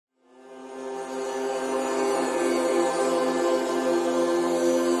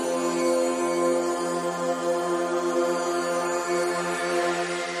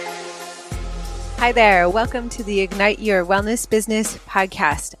Hi there. Welcome to the Ignite Your Wellness Business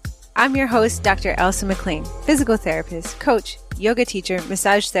podcast. I'm your host, Dr. Elsa McLean, physical therapist, coach, yoga teacher,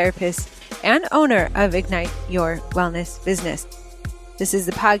 massage therapist, and owner of Ignite Your Wellness Business. This is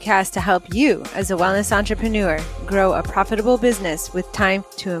the podcast to help you as a wellness entrepreneur grow a profitable business with time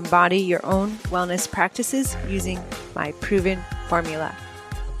to embody your own wellness practices using my proven formula.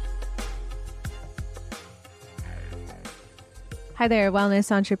 Hi there,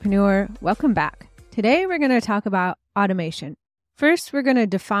 wellness entrepreneur. Welcome back. Today, we're going to talk about automation. First, we're going to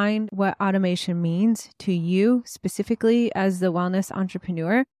define what automation means to you specifically as the wellness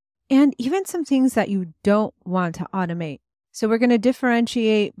entrepreneur, and even some things that you don't want to automate. So we're going to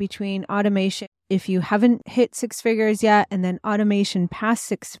differentiate between automation if you haven't hit six figures yet, and then automation past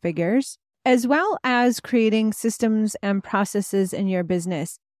six figures, as well as creating systems and processes in your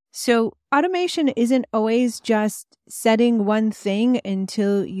business. So automation isn't always just setting one thing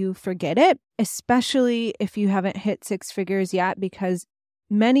until you forget it, especially if you haven't hit six figures yet, because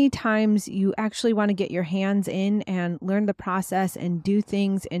many times you actually want to get your hands in and learn the process and do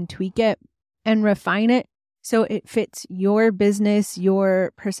things and tweak it and refine it so it fits your business,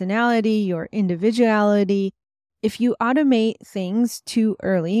 your personality, your individuality. If you automate things too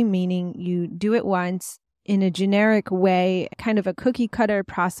early, meaning you do it once, in a generic way, kind of a cookie cutter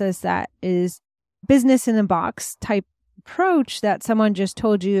process that is business in a box type approach that someone just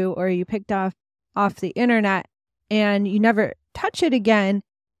told you or you picked off the internet and you never touch it again,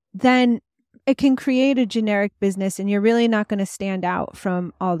 then it can create a generic business and you're really not going to stand out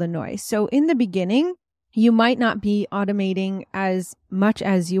from all the noise. So in the beginning, you might not be automating as much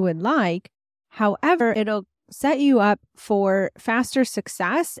as you would like. However, it'll set you up for faster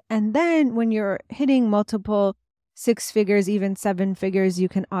success. And then when you're hitting multiple six figures, even seven figures, you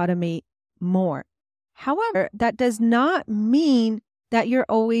can automate more. However, that does not mean that you're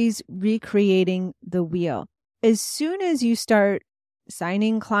always recreating the wheel. As soon as you start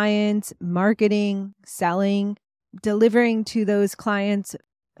signing clients, marketing, selling, delivering to those clients,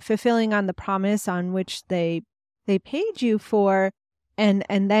 fulfilling on the promise on which they paid you for, and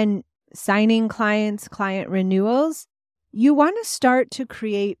then signing clients, client renewals, you want to start to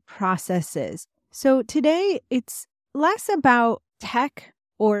create processes. So today, it's less about tech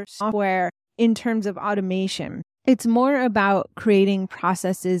or software in terms of automation. It's more about creating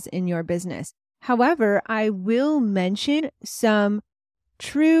processes in your business. However, I will mention some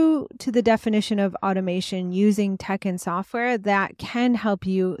true to the definition of automation using tech and software that can help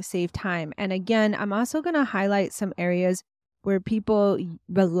you save time. And again, I'm also going to highlight some areas where people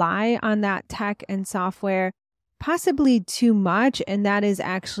rely on that tech and software possibly too much, and that is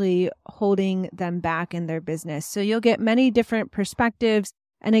actually holding them back in their business. So you'll get many different perspectives.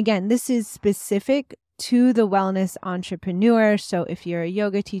 And again, this is specific to the wellness entrepreneur. So if you're a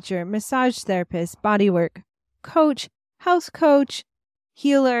yoga teacher, massage therapist, bodywork coach, health coach,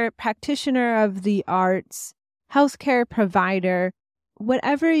 healer, practitioner of the arts, healthcare provider,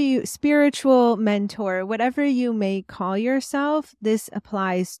 whatever spiritual mentor, whatever you may call yourself, this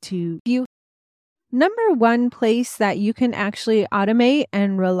applies to you. Number one place that you can actually automate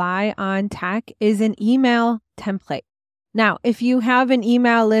and rely on tech is an email template. Now, if you have an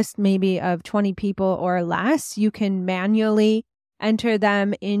email list maybe of 20 people or less, you can manually enter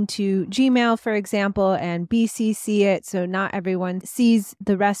them into Gmail, for example, and BCC it so not everyone sees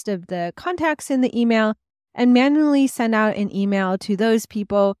the rest of the contacts in the email, and manually send out an email to those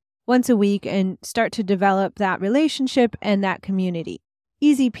people once a week and start to develop that relationship and that community.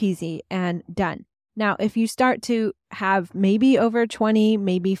 Easy peasy and done. Now, if you start to have maybe over 20,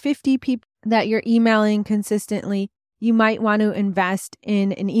 maybe 50 people that you're emailing consistently, you might want to invest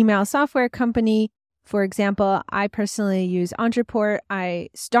in an email software company. For example, I personally use Ontraport. I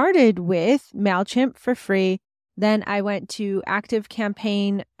started with MailChimp for free. Then I went to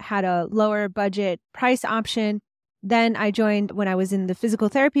ActiveCampaign, had a lower budget price option. Then I joined when I was in the physical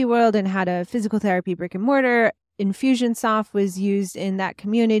therapy world and had a physical therapy brick and mortar. Infusionsoft was used in that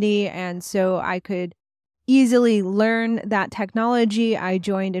community. And so I could easily learn that technology. I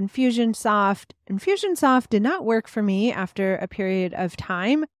joined Infusionsoft. Infusionsoft did not work for me after a period of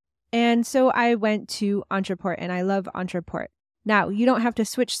time. And so I went to Ontraport, and I love Ontraport. Now, you don't have to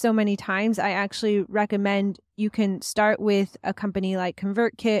switch so many times. I actually recommend you can start with a company like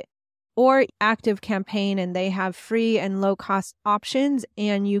ConvertKit or ActiveCampaign, and they have free and low cost options,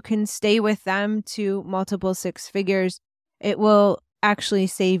 and you can stay with them to multiple six figures. It will actually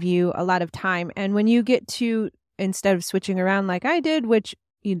save you a lot of time. And when you get to, instead of switching around like I did,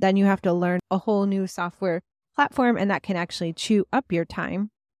 then you have to learn a whole new software platform, and that can actually chew up your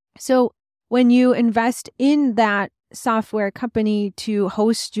time. So when you invest in that software company to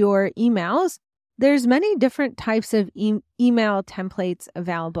host your emails, there's many different types of email templates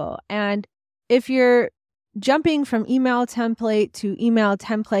available. And if you're jumping from email template to email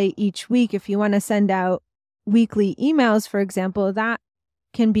template each week, if you want to send out weekly emails, for example, that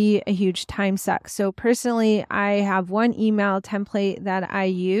can be a huge time suck. So personally, I have one email template that I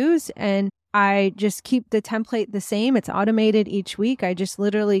use, and I just keep the template the same. It's automated each week. I just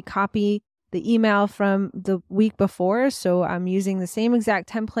literally copy the email from the week before. So I'm using the same exact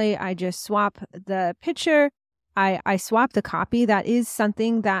template. I just swap the picture. I swap the copy. That is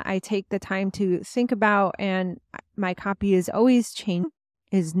something that I take the time to think about, and my copy is always changed.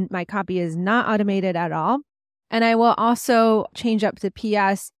 My copy is not automated at all. And I will also change up the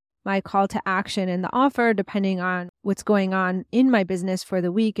PS, my call to action, and the offer depending on what's going on in my business for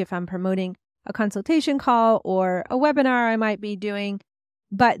the week. If I'm promoting a consultation call or a webinar I might be doing.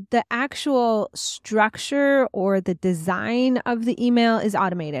 But the actual structure or the design of the email is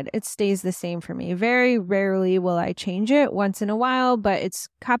automated. It stays the same for me. Very rarely will I change it, once in a while, but it's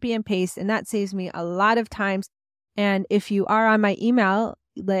copy and paste, and that saves me a lot of times. And if you are on my email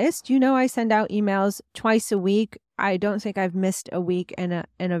list, you know I send out emails twice a week. I don't think I've missed a week in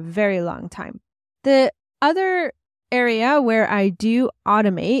a very long time. The other area where I do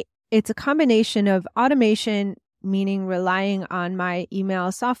automate, it's a combination of automation, meaning relying on my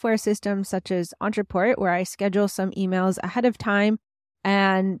email software system such as Ontraport, where I schedule some emails ahead of time.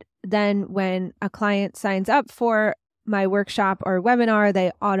 And then when a client signs up for my workshop or webinar,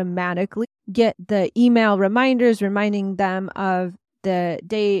 they automatically get the email reminders reminding them of the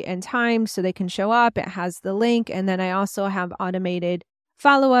date and time so they can show up. It has the link. And then I also have automated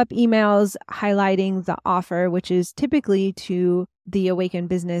follow-up emails highlighting the offer, which is typically to the Awaken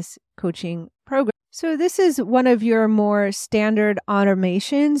Business Coaching Program. So this is one of your more standard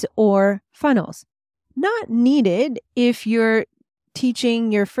automations or funnels. Not needed if you're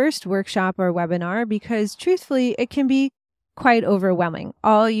teaching your first workshop or webinar, because truthfully, it can be quite overwhelming.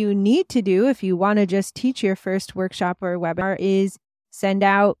 All you need to do if you want to just teach your first workshop or webinar is send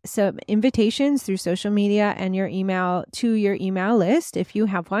out some invitations through social media and your email to your email list if you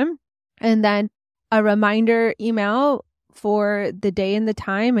have one, and then a reminder email for the day and the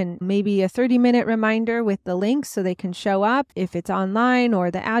time, and maybe a 30-minute reminder with the link so they can show up if it's online,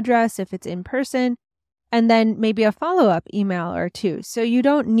 or the address if it's in person, and then maybe a follow-up email or two. So you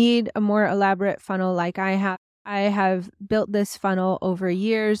don't need a more elaborate funnel like I have. I have built this funnel over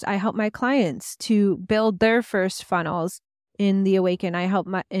years. I help my clients to build their first funnels in the Awaken.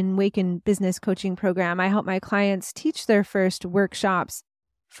 In Awaken Business Coaching Program, I help my clients teach their first workshops,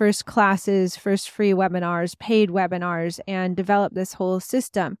 first classes, first free webinars, paid webinars, and develop this whole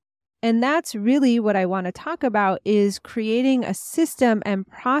system. And that's really what I want to talk about, is creating a system and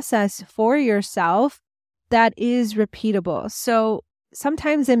process for yourself that is repeatable. So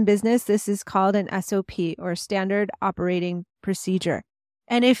sometimes in business, this is called an SOP, or standard operating procedure.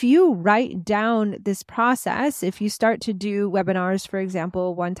 And if you write down this process, if you start to do webinars, for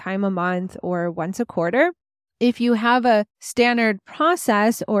example, one time a month or once a quarter, if you have a standard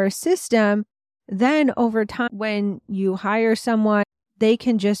process or system, then over time, when you hire someone, they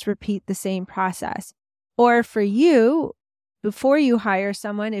can just repeat the same process. Or for you, before you hire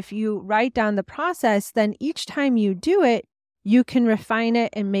someone, if you write down the process, then each time you do it, you can refine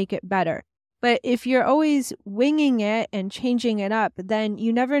it and make it better. But if you're always winging it and changing it up, then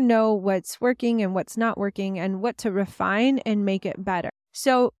you never know what's working and what's not working and what to refine and make it better.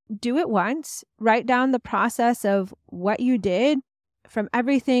 So do it once, write down the process of what you did, from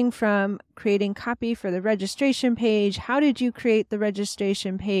everything from creating copy for the registration page. How did you create the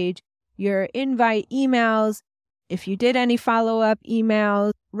registration page? Your invite emails, if you did any follow-up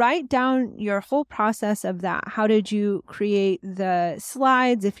emails, write down your whole process of that. How did you create the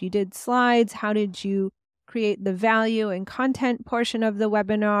slides? If you did slides, how did you create the value and content portion of the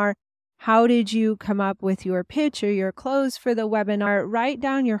webinar? How did you come up with your pitch or your close for the webinar? Write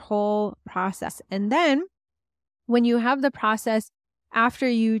down your whole process. And then when you have the process, after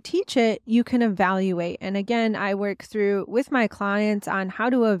you teach it, you can evaluate. And again, I work through with my clients on how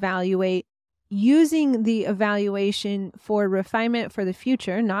to evaluate, using the evaluation for refinement for the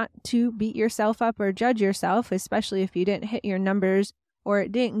future, not to beat yourself up or judge yourself, especially if you didn't hit your numbers or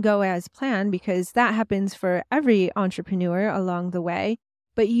it didn't go as planned, because that happens for every entrepreneur along the way.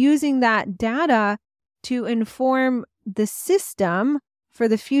 But using that data to inform the system for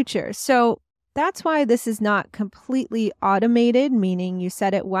the future. So that's why this is not completely automated, meaning you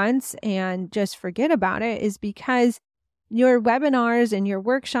said it once and just forget about it, is because your webinars and your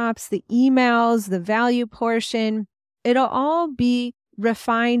workshops, the emails, the value portion, it'll all be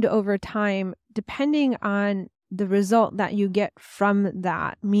refined over time depending on the result that you get from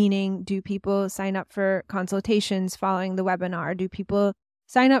that. Meaning, do people sign up for consultations following the webinar? Do people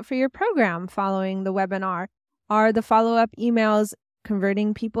sign up for your program following the webinar? Are the follow-up emails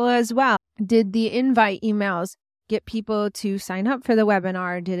converting people as well? Did the invite emails get people to sign up for the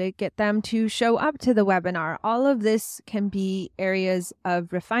webinar? Did it get them to show up to the webinar? All of this can be areas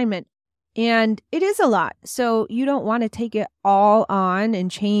of refinement. And it is a lot. So you don't want to take it all on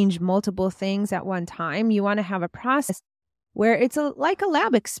and change multiple things at one time. You want to have a process where it's like a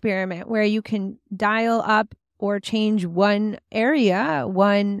lab experiment where you can dial up or change one area,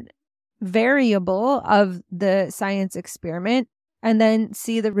 one variable of the science experiment, and then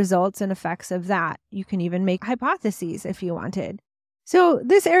see the results and effects of that. You can even make hypotheses if you wanted. So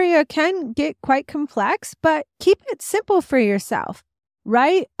this area can get quite complex, but keep it simple for yourself.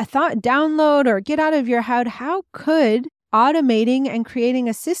 Write a thought download or get out of your head. How could automating and creating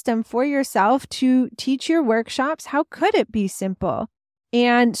a system for yourself to teach your workshops, how could it be simple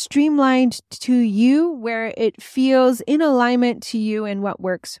and streamlined to you where it feels in alignment to you and what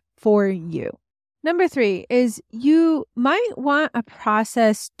works for you? Number 3 is you might want a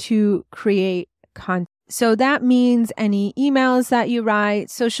process to create content. So that means any emails that you write,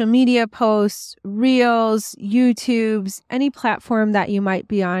 social media posts, Reels, YouTubes, any platform that you might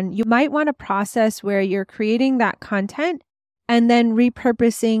be on, you might want a process where you're creating that content and then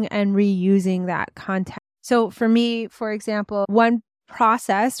repurposing and reusing that content. So for me, for example, one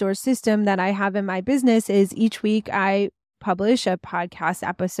process or system that I have in my business is each week I publish a podcast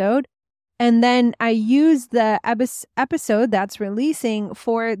episode. And then I use the episode that's releasing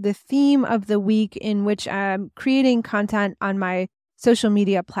for the theme of the week in which I'm creating content on my social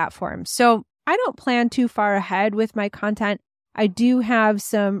media platform. So I don't plan too far ahead with my content. I do have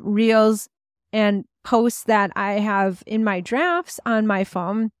some reels and posts that I have in my drafts on my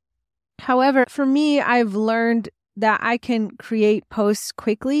phone. However, for me, I've learned that I can create posts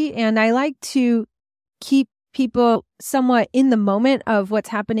quickly, and I like to keep people somewhat in the moment of what's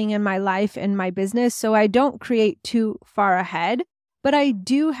happening in my life and my business. So I don't create too far ahead, but I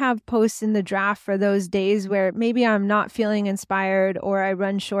do have posts in the draft for those days where maybe I'm not feeling inspired or I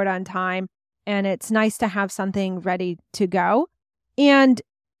run short on time, and it's nice to have something ready to go. And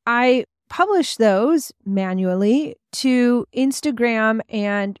I publish those manually to Instagram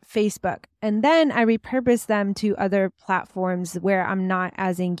and Facebook, and then I repurpose them to other platforms where I'm not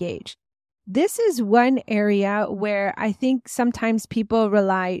as engaged. This is one area where I think sometimes people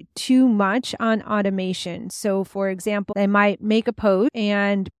rely too much on automation. So for example, they might make a post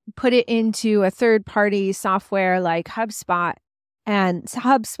and put it into a third-party software like HubSpot, and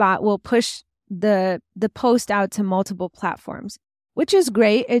HubSpot will push the post out to multiple platforms, which is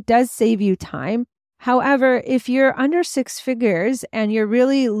great. It does save you time. However, if you're under 6 figures and you're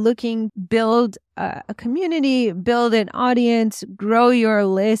really looking to build a community, build an audience, grow your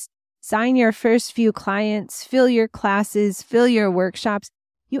list, sign your first few clients, fill your classes, fill your workshops,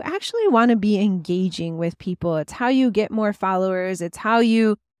 you actually want to be engaging with people. It's how you get more followers. It's how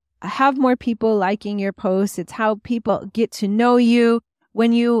you have more people liking your posts. It's how people get to know you.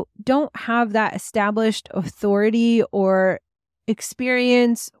 When you don't have that established authority or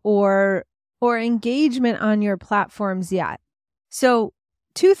experience or engagement on your platforms yet. So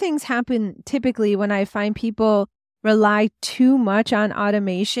 2 things happen typically when I find people rely too much on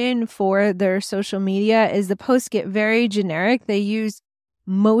automation for their social media is the posts get very generic. They use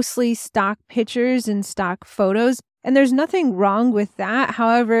mostly stock pictures and stock photos, and there's nothing wrong with that.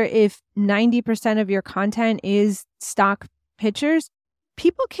 However, if 90% of your content is stock pictures,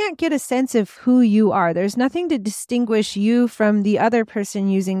 people can't get a sense of who you are. There's nothing to distinguish you from the other person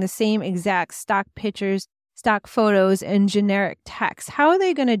using the same exact stock pictures, stock photos, and generic text. How are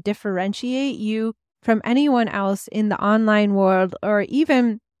they going to differentiate you from anyone else in the online world, or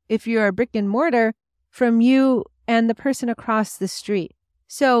even if you're a brick and mortar, from you and the person across the street?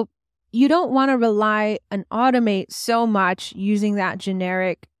 So you don't want to rely and automate so much using that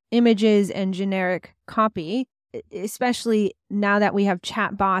generic images and generic copy, especially now that we have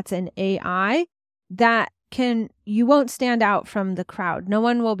chat bots and AI, you won't stand out from the crowd. No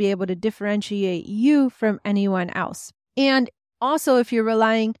one will be able to differentiate you from anyone else. And also, if you're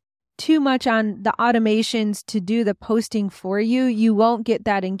relying too much on the automations to do the posting for you, you won't get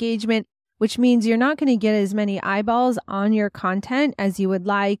that engagement, which means you're not going to get as many eyeballs on your content as you would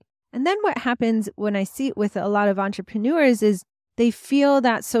like. And then what happens when I see it with a lot of entrepreneurs is they feel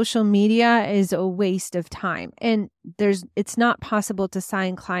that social media is a waste of time and it's not possible to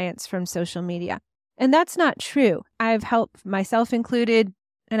sign clients from social media. And that's not true. I've helped myself included,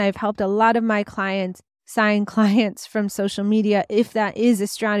 and I've helped a lot of my clients sign clients from social media if that is a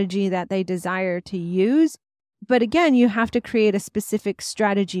strategy that they desire to use. But again, you have to create a specific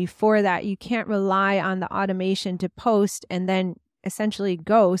strategy for that. You can't rely on the automation to post and then essentially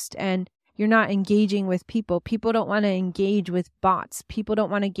ghost, and you're not engaging with people. People don't want to engage with bots. People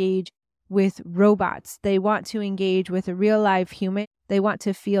don't want to engage with robots. They want to engage with a real live human. They want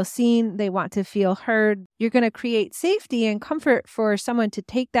to feel seen. They want to feel heard. You're going to create safety and comfort for someone to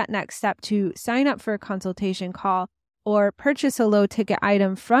take that next step to sign up for a consultation call or purchase a low ticket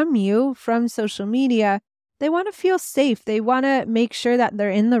item from you, from social media. They want to feel safe. They want to make sure that they're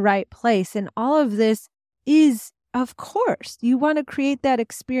in the right place. And all of this is, of course, you want to create that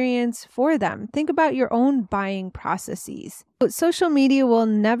experience for them. Think about your own buying processes. Social media will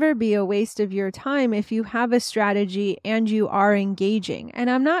never be a waste of your time if you have a strategy and you are engaging. And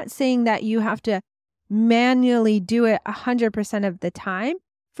I'm not saying that you have to manually do it 100% of the time.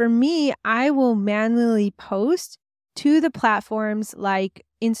 For me, I will manually post to the platforms like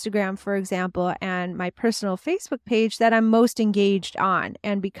Instagram, for example, and my personal Facebook page that I'm most engaged on.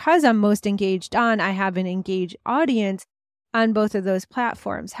 And because I'm most engaged on, I have an engaged audience on both of those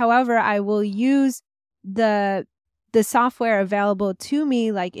platforms. However, I will use the software available to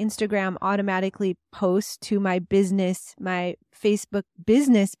me, like Instagram automatically posts to my business, my Facebook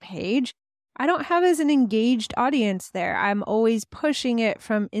business page. I don't have as an engaged audience there. I'm always pushing it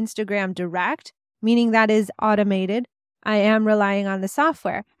from Instagram direct, meaning that is automated. I am relying on the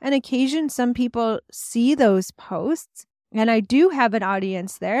software. On occasion, some people see those posts, and I do have an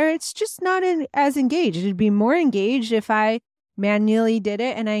audience there. It's just not as engaged. It'd be more engaged if I manually did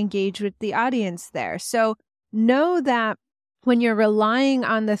it and I engaged with the audience there. So know that when you're relying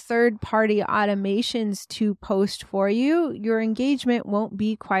on the third-party automations to post for you, your engagement won't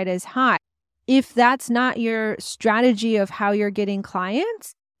be quite as high. If that's not your strategy of how you're getting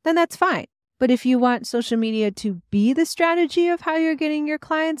clients, then that's fine. But if you want social media to be the strategy of how you're getting your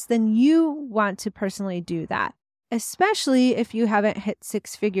clients, then you want to personally do that, especially if you haven't hit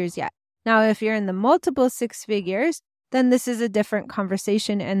 6 figures yet. Now, if you're in the multiple 6 figures, then this is a different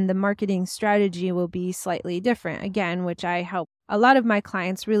conversation and the marketing strategy will be slightly different. Again, which I help a lot of my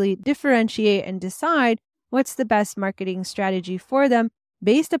clients really differentiate and decide what's the best marketing strategy for them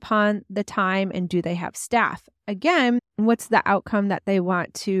based upon the time and do they have staff. Again, what's the outcome that they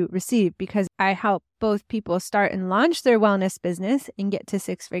want to receive? Because I help both people start and launch their wellness business and get to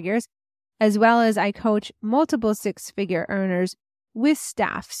 6 figures, as well as I coach multiple 6-figure earners with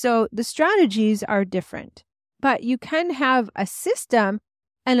staff. So the strategies are different, but you can have a system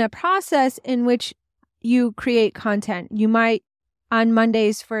and a process in which you create content. You might, on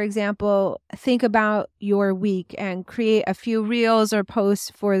Mondays, for example, think about your week and create a few reels or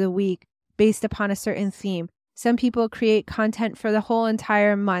posts for the week based upon a certain theme. Some people create content for the whole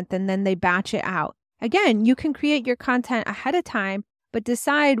entire month and then they batch it out. Again, you can create your content ahead of time, but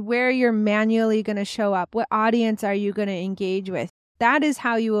decide where you're manually going to show up. What audience are you going to engage with? That is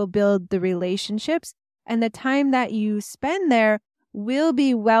how you will build the relationships, and the time that you spend there will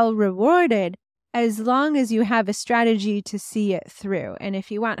be well rewarded as long as you have a strategy to see it through. And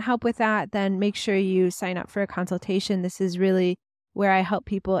if you want help with that, then make sure you sign up for a consultation. This is really where I help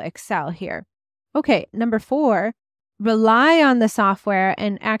people excel here. Okay, number 4, rely on the software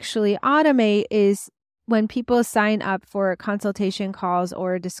and actually automate is when people sign up for consultation calls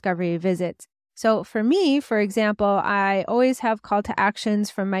or discovery visits. So for me, for example, I always have call to actions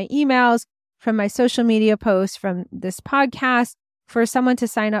from my emails, from my social media posts, from this podcast. For someone to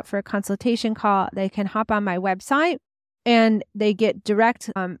sign up for a consultation call, they can hop on my website and they get direct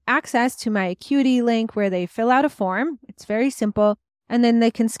access to my Acuity link where they fill out a form. It's very simple. And then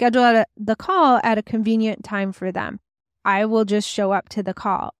they can schedule the call at a convenient time for them. I will just show up to the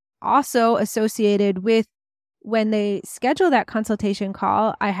call. Also associated with when they schedule that consultation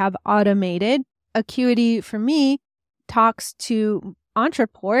call, I have automated. Acuity for me talks to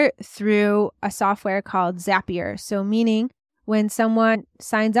Ontraport through a software called Zapier. So meaning when someone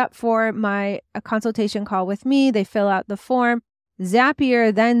signs up for a consultation call with me, they fill out the form.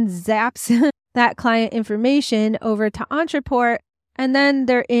 Zapier then zaps that client information over to Ontraport, and then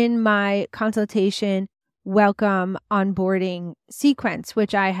they're in my consultation welcome onboarding sequence,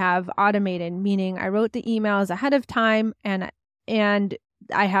 which I have automated, meaning I wrote the emails ahead of time and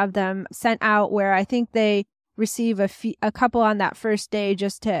I have them sent out where I think they receive a couple on that first day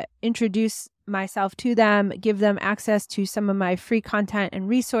just to introduce myself to them, give them access to some of my free content and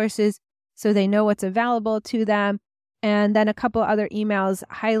resources so they know what's available to them. And then a couple other emails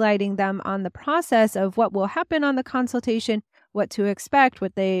highlighting them on the process of what will happen on the consultation, what to expect,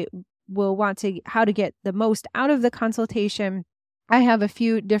 what they will want to, how to get the most out of the consultation. I have a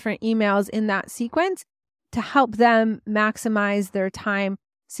few different emails in that sequence to help them maximize their time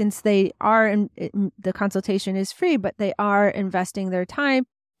since the consultation is free, but they are investing their time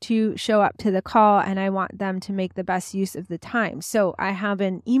to show up to the call, and I want them to make the best use of the time. So I have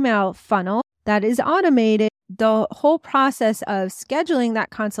an email funnel that is automated. The whole process of scheduling that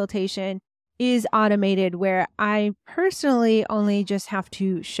consultation is automated, where I personally only just have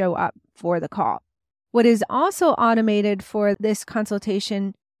to show up for the call. What is also automated for this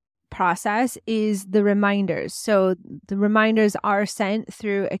consultation process is the reminders. So the reminders are sent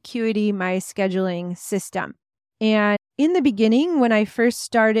through Acuity, my scheduling system. And in the beginning, when I first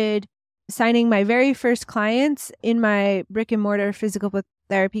started signing my very first clients in my brick and mortar physical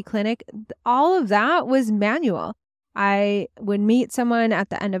therapy clinic, all of that was manual. I would meet someone at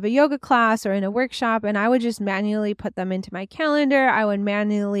the end of a yoga class or in a workshop, and I would just manually put them into my calendar. I would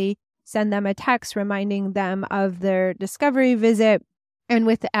manually send them a text reminding them of their discovery visit and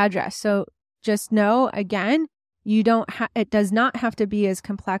with the address. So just know, again, it does not have to be as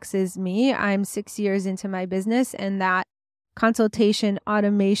complex as me. I'm 6 years into my business, and that consultation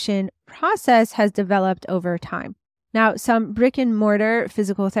automation process has developed over time. Now, some brick and mortar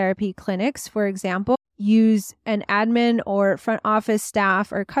physical therapy clinics, for example, use an admin or front office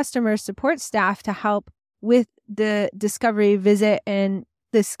staff or customer support staff to help with the discovery visit and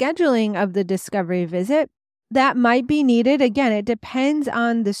the scheduling of the discovery visit. That might be needed. Again, it depends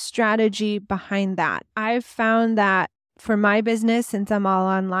on the strategy behind that. I've found that for my business, since I'm all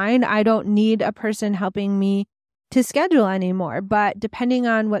online, I don't need a person helping me to schedule anymore. But depending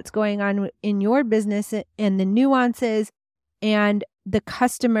on what's going on in your business and the nuances and the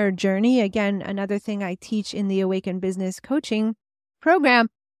customer journey, again, another thing I teach in the Awaken Business Coaching program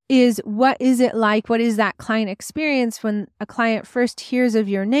is, what is it like? What is that client experience when a client first hears of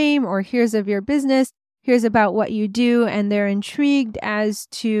your name or hears of your business, hears about what you do, and they're intrigued as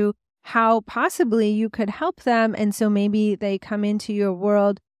to how possibly you could help them. And so maybe they come into your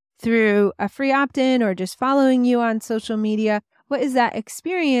world through a free opt-in or just following you on social media. What is that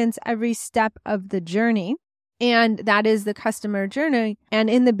experience every step of the journey? And that is the customer journey. And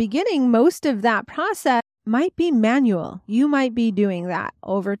in the beginning, most of that process might be manual. You might be doing that.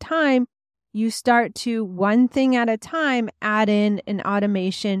 Over time, you start to, one thing at a time, add in an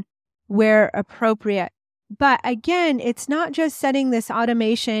automation where appropriate. But again, it's not just setting this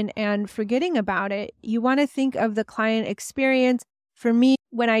automation and forgetting about it. You want to think of the client experience. For me,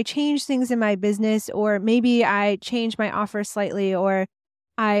 when I change things in my business, or maybe I change my offer slightly, or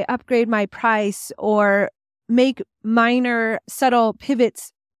I upgrade my price, or make minor subtle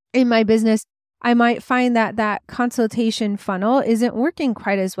pivots in my business, I might find that that consultation funnel isn't working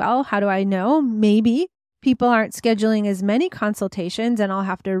quite as well. How do I know? Maybe people aren't scheduling as many consultations and I'll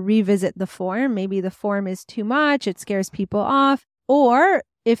have to revisit the form. Maybe the form is too much. It scares people off. Or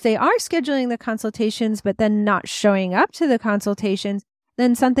if they are scheduling the consultations, but then not showing up to the consultations,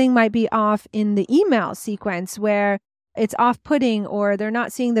 then something might be off in the email sequence where it's off-putting, or they're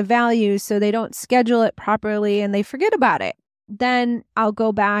not seeing the value, so they don't schedule it properly and they forget about it. Then I'll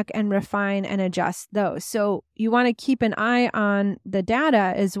go back and refine and adjust those. So you want to keep an eye on the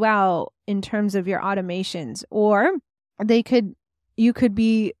data as well in terms of your automations, or you could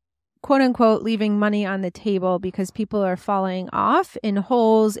be quote unquote leaving money on the table because people are falling off in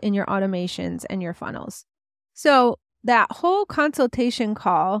holes in your automations and your funnels. So that whole consultation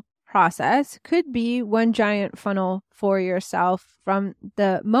call process could be one giant funnel for yourself, from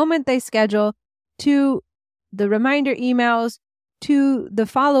the moment they schedule to the reminder emails to the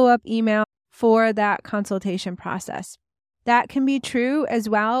follow-up email for that consultation process. That can be true as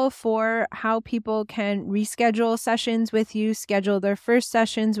well for how people can reschedule sessions with you, schedule their first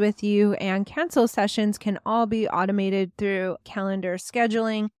sessions with you, and cancel sessions can all be automated through calendar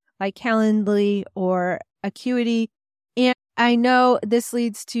scheduling like Calendly or Acuity. And I know this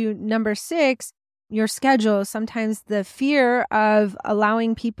leads to number 6, your schedule. Sometimes the fear of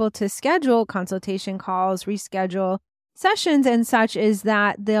allowing people to schedule consultation calls, reschedule sessions and such is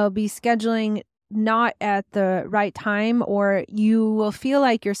that they'll be scheduling not at the right time, or you will feel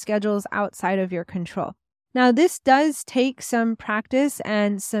like your schedule is outside of your control. Now, this does take some practice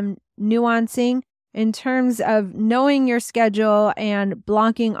and some nuancing in terms of knowing your schedule and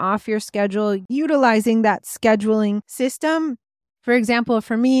blocking off your schedule, utilizing that scheduling system. For example,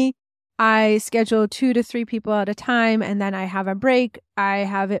 for me, I schedule 2 to 3 people at a time, and then I have a break. I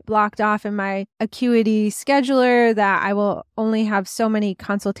have it blocked off in my Acuity scheduler that I will only have so many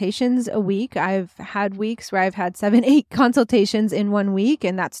consultations a week. I've had weeks where I've had 7, 8 consultations in 1 week,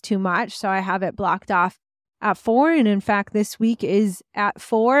 and that's too much. So I have it blocked off at 4. And in fact, this week is at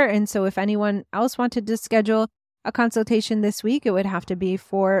 4. And so if anyone else wanted to schedule a consultation this week, it would have to be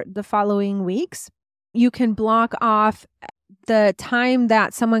for the following weeks. You can block off the time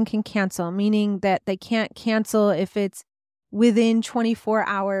that someone can cancel, meaning that they can't cancel if it's within 24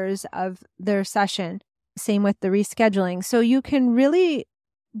 hours of their session. Same with the rescheduling. So you can really,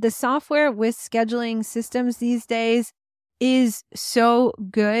 the software with scheduling systems these days is so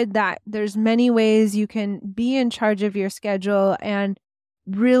good that there's many ways you can be in charge of your schedule and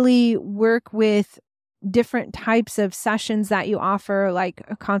really work with different types of sessions that you offer, like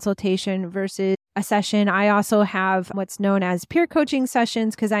a consultation versus a session. I also have what's known as peer coaching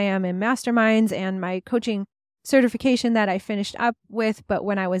sessions because I am in masterminds and my coaching certification that I finished up with. But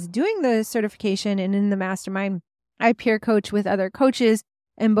when I was doing the certification and in the mastermind, I peer coach with other coaches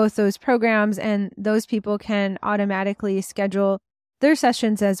in both those programs, and those people can automatically schedule their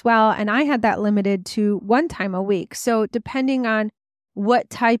sessions as well. And I had that limited to 1 time a week. So depending on what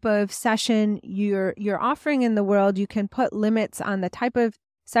type of session you're offering in the world, you can put limits on the type of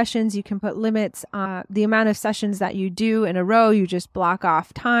sessions. You can put limits on the amount of sessions that you do in a row. You just block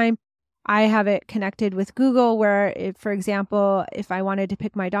off time. I have it connected with Google where, if, for example, if I wanted to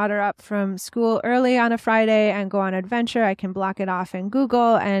pick my daughter up from school early on a Friday and go on an adventure, I can block it off in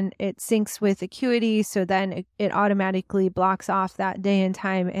Google and it syncs with Acuity. So then it automatically blocks off that day and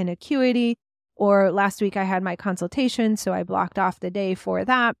time in Acuity. Or last week I had my consultation, so I blocked off the day for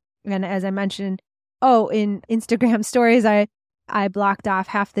that. And as I mentioned, in Instagram stories, I blocked off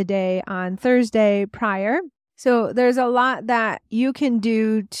half the day on Thursday prior. So there's a lot that you can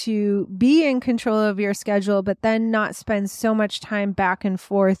do to be in control of your schedule, but then not spend so much time back and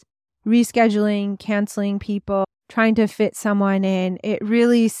forth, rescheduling, canceling people, trying to fit someone in. It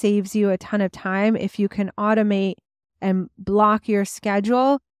really saves you a ton of time if you can automate and block your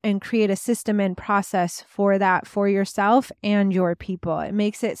schedule and create a system and process for that for yourself and your people. It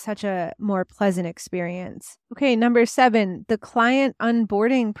makes it such a more pleasant experience. Okay, number 7, the client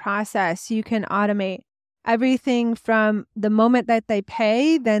onboarding process you can automate. Everything from the moment that they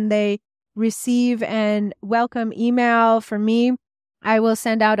pay, then they receive an welcome email. For me, I will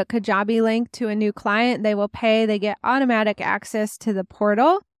send out a Kajabi link to a new client. They will pay. They get automatic access to the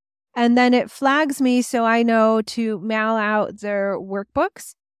portal. And then it flags me so I know to mail out their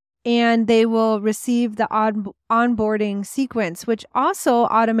workbooks. And they will receive the onboarding sequence, which also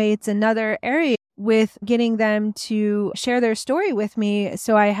automates another area with getting them to share their story with me.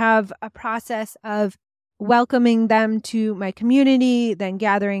 So I have a process of welcoming them to my community, then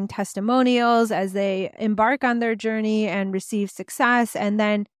gathering testimonials as they embark on their journey and receive success, and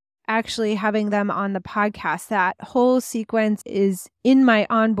then actually having them on the podcast. That whole sequence is in my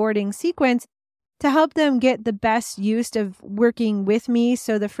onboarding sequence to help them get the best use of working with me.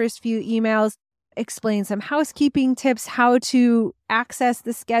 So the first few emails explain some housekeeping tips, how to access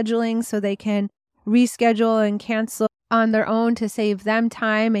the scheduling so they can reschedule and cancel on their own to save them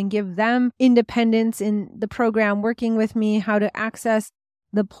time and give them independence in the program working with me, how to access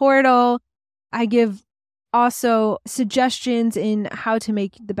the portal. I give also suggestions in how to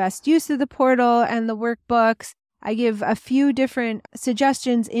make the best use of the portal and the workbooks. I give a few different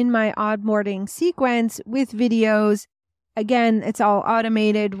suggestions in my onboarding sequence with videos. Again, it's all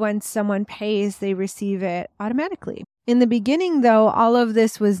automated. Once someone pays, they receive it automatically. In the beginning, though, all of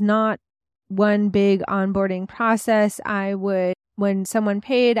this was not one big onboarding process. When someone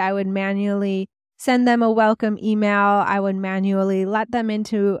paid, I would manually send them a welcome email. I would manually let them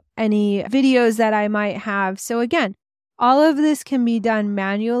into any videos that I might have. So again, all of this can be done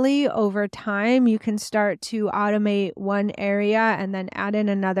manually over time. You can start to automate one area and then add in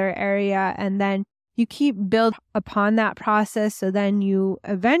another area, and then you keep build upon that process. So then you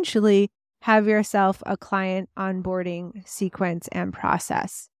eventually have yourself a client onboarding sequence and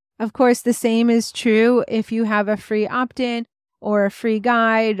process. Of course, the same is true if you have a free opt-in or a free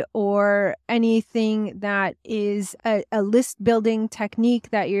guide or anything that is a list building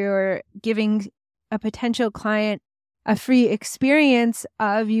technique that you're giving a potential client a free experience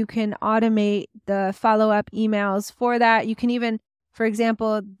of. You can automate the follow-up emails for that. You can even, for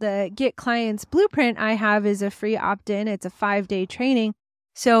example, the Get Clients Blueprint I have is a free opt-in. It's a 5-day training.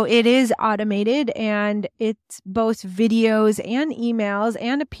 So it is automated and it's both videos and emails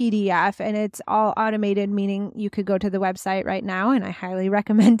and a PDF, and it's all automated, meaning you could go to the website right now, and I highly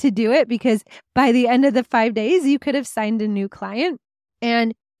recommend to do it because by the end of the 5 days, you could have signed a new client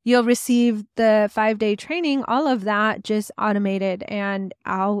and you'll receive the 5-day training, all of that just automated. And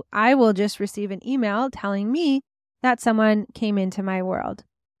I will just receive an email telling me that someone came into my world.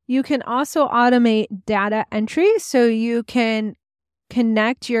 You can also automate data entry. So you can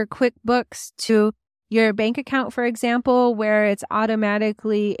connect your QuickBooks to your bank account, for example, where it's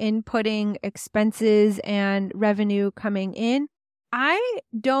automatically inputting expenses and revenue coming in. I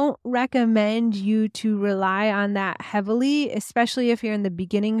don't recommend you to rely on that heavily, especially if you're in the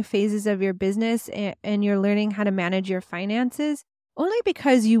beginning phases of your business and you're learning how to manage your finances, only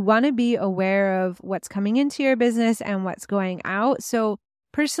because you want to be aware of what's coming into your business and what's going out. So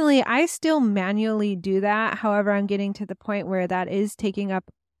personally, I still manually do that. However, I'm getting to the point where that is taking up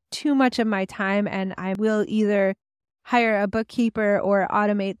too much of my time, and I will either hire a bookkeeper or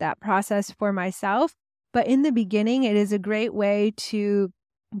automate that process for myself. But in the beginning, it is a great way to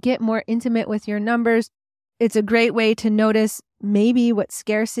get more intimate with your numbers. It's a great way to notice maybe what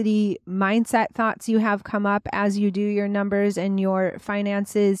scarcity mindset thoughts you have come up as you do your numbers and your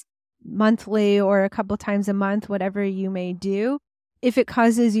finances monthly or a couple times a month, whatever you may do. If it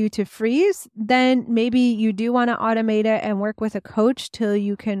causes you to freeze, then maybe you do want to automate it and work with a coach till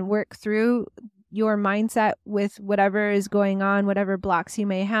you can work through your mindset with whatever is going on, whatever blocks you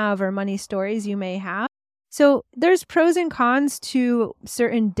may have or money stories you may have. So there's pros and cons to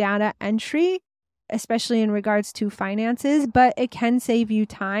certain data entry, especially in regards to finances, but it can save you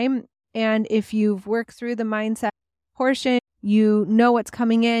time. And if you've worked through the mindset portion, you know what's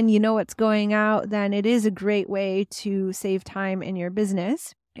coming in, you know what's going out, then it is a great way to save time in your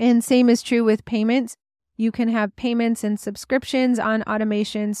business. And same is true with payments. You can have payments and subscriptions on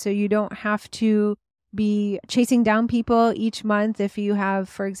automation, so you don't have to be chasing down people each month. If you have,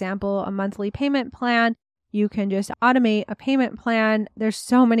 for example, a monthly payment plan, you can just automate a payment plan. There's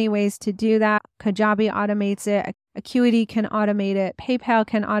so many ways to do that. Kajabi automates it. Acuity can automate it. PayPal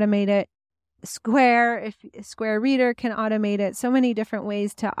can automate it. Square Reader can automate it. So many different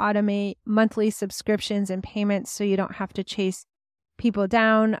ways to automate monthly subscriptions and payments so you don't have to chase people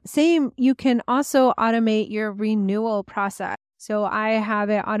down. Same, you can also automate your renewal process. So I have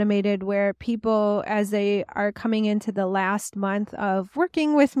it automated where people, as they are coming into the last month of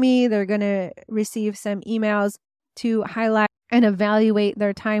working with me, they're going to receive some emails to highlight and evaluate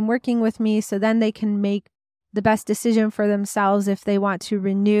their time working with me. So then they can make the best decision for themselves if they want to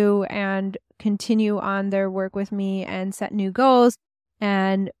renew and continue on their work with me and set new goals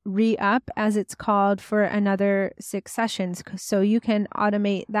and re-up, as it's called, for another 6 sessions. So you can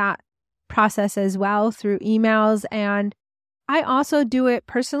automate that process as well through emails. And I also do it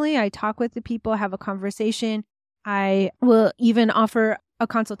personally. I talk with the people, have a conversation. I will even offer a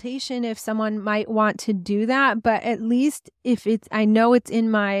consultation if someone might want to do that. But at least if I know it's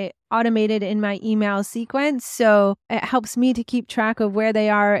automated in my email sequence. So it helps me to keep track of where they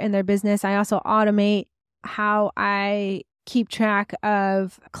are in their business. I also automate how I keep track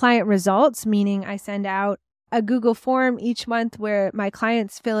of client results, meaning I send out a Google form each month where my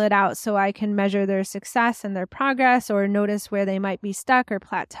clients fill it out so I can measure their success and their progress or notice where they might be stuck or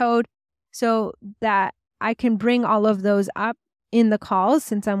plateaued, so that I can bring all of those up in the calls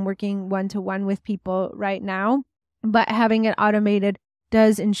since I'm working one-to-one with people right now. But having it automated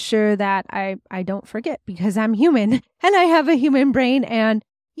does ensure that I don't forget, because I'm human and I have a human brain, and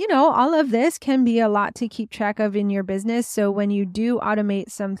all of this can be a lot to keep track of in your business. So when you do automate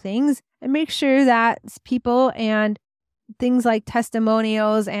some things, and make sure that people and things like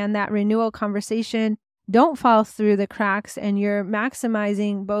testimonials and that renewal conversation don't fall through the cracks, and you're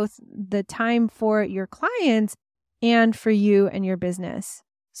maximizing both the time for your clients and for you and your business.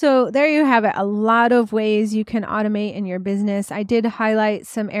 So there you have it. A lot of ways you can automate in your business. I did highlight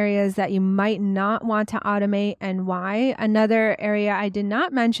some areas that you might not want to automate and why. Another area I did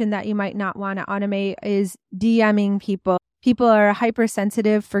not mention that you might not want to automate is DMing people. People are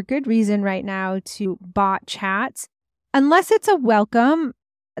hypersensitive, for good reason right now, to bot chats. Unless it's a welcome,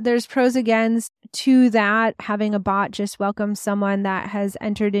 there's pros against to that. Having a bot just welcome someone that has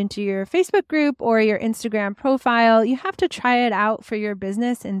entered into your Facebook group or your Instagram profile. You have to try it out for your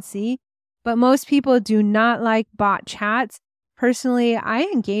business and see. But most people do not like bot chats. Personally, I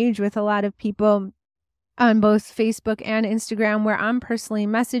engage with a lot of people on both Facebook and Instagram where I'm personally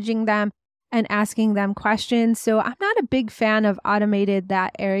messaging them and asking them questions. So I'm not a big fan of automated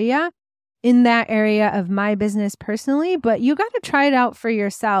that area of my business personally, but you got to try it out for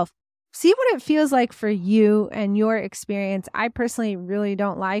yourself. See what it feels like for you and your experience. I personally really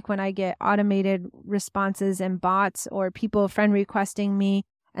don't like when I get automated responses and bots or people friend requesting me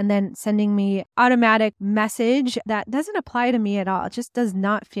and then sending me automatic message that doesn't apply to me at all. It just does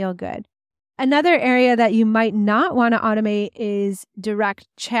not feel good. Another area that you might not want to automate is direct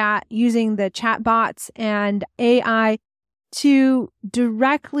chat, using the chat bots and AI to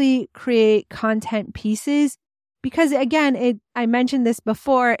directly create content pieces. Because again, I mentioned this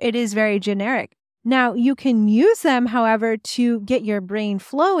before, it is very generic. Now, you can use them, however, to get your brain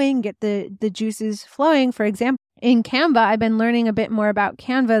flowing, get the juices flowing. For example, in Canva, I've been learning a bit more about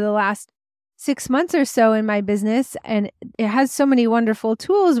Canva the last 6 months or so in my business, and it has so many wonderful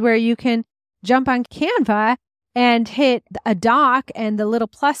tools where you can jump on Canva and hit a doc and the little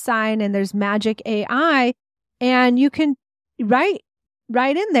plus sign, and there's Magic AI, and you can write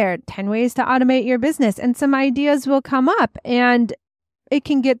in there 10 ways to automate your business, and some ideas will come up and it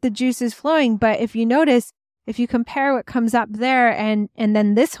can get the juices flowing. But if you notice, if you compare what comes up there and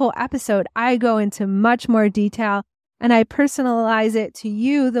then this whole episode, I go into much more detail and I personalize it to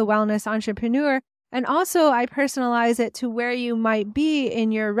you, the wellness entrepreneur. And also I personalize it to where you might be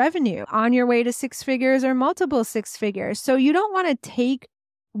in your revenue, on your way to 6 figures or multiple 6 figures. So you don't want to take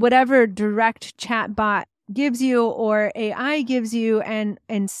whatever direct chatbot gives you or AI gives you and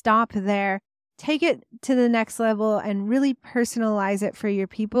stop there. Take it to the next level and really personalize it for your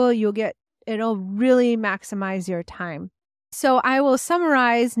people. It'll really maximize your time. So I will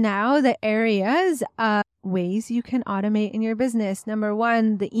summarize now the areas of ways you can automate in your business. Number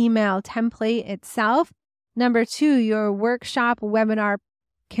 1, the email template itself. Number 2, your workshop webinar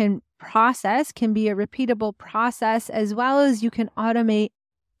can be a repeatable process, as well as you can automate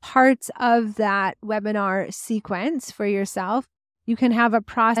parts of that webinar sequence for yourself. You can have a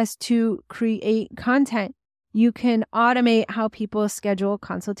process to create content. You can automate how people schedule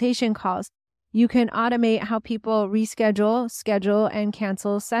consultation calls. You can automate how people reschedule, schedule, and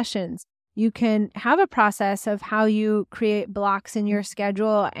cancel sessions. You can have a process of how you create blocks in your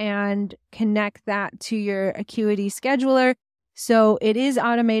schedule and connect that to your Acuity scheduler. So it is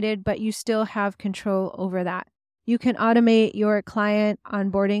automated, but you still have control over that. You can automate your client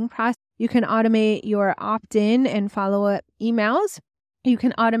onboarding process. You can automate your opt-in and follow-up emails. You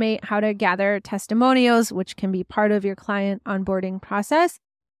can automate how to gather testimonials, which can be part of your client onboarding process.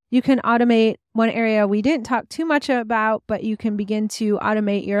 You can automate one area we didn't talk too much about, but you can begin to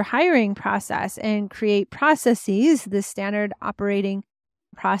automate your hiring process and create processes, the standard operating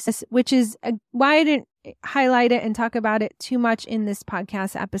process, which is why I didn't highlight it and talk about it too much in this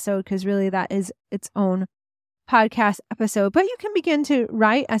podcast episode, because really that is its own podcast episode. But you can begin to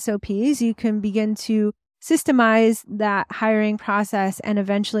write SOPs. You can begin to systemize that hiring process and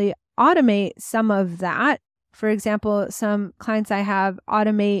eventually automate some of that. For example, some clients I have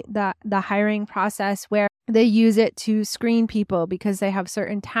automate the hiring process where they use it to screen people because they have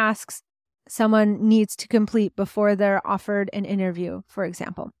certain tasks someone needs to complete before they're offered an interview, for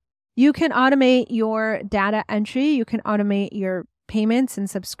example. You can automate your data entry. You can automate your payments and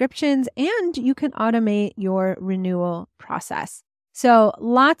subscriptions, and you can automate your renewal process. So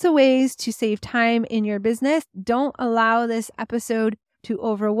lots of ways to save time in your business. Don't allow this episode to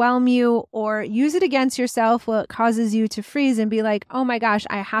overwhelm you or use it against yourself while it causes you to freeze and be like, oh my gosh,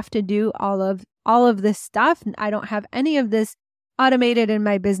 I have to do all of this stuff. I don't have any of this automated in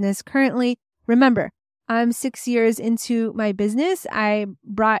my business currently. Remember, I'm 6 years into my business. I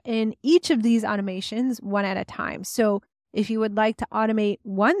brought in each of these automations one at a time. So if you would like to automate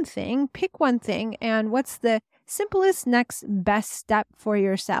one thing, pick one thing. And what's the simplest next best step for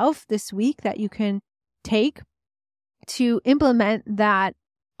yourself this week that you can take to implement that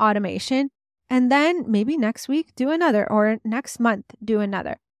automation? And then maybe next week, do another, or next month, do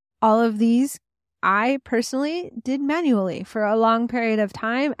another. All of these I personally did manually for a long period of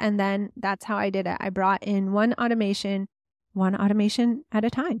time. And then that's how I did it. I brought in one automation at a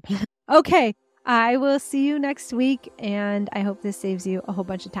time. Okay. I will see you next week, and I hope this saves you a whole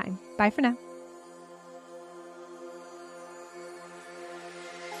bunch of time. Bye for now.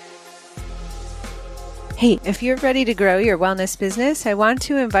 Hey, if you're ready to grow your wellness business, I want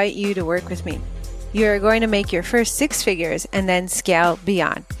to invite you to work with me. You're going to make your first 6 figures and then scale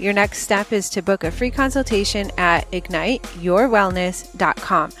beyond. Your next step is to book a free consultation at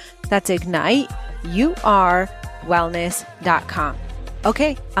igniteyourwellness.com. That's igniteyourwellness.com.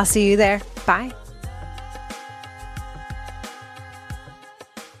 Okay, I'll see you there. Bye.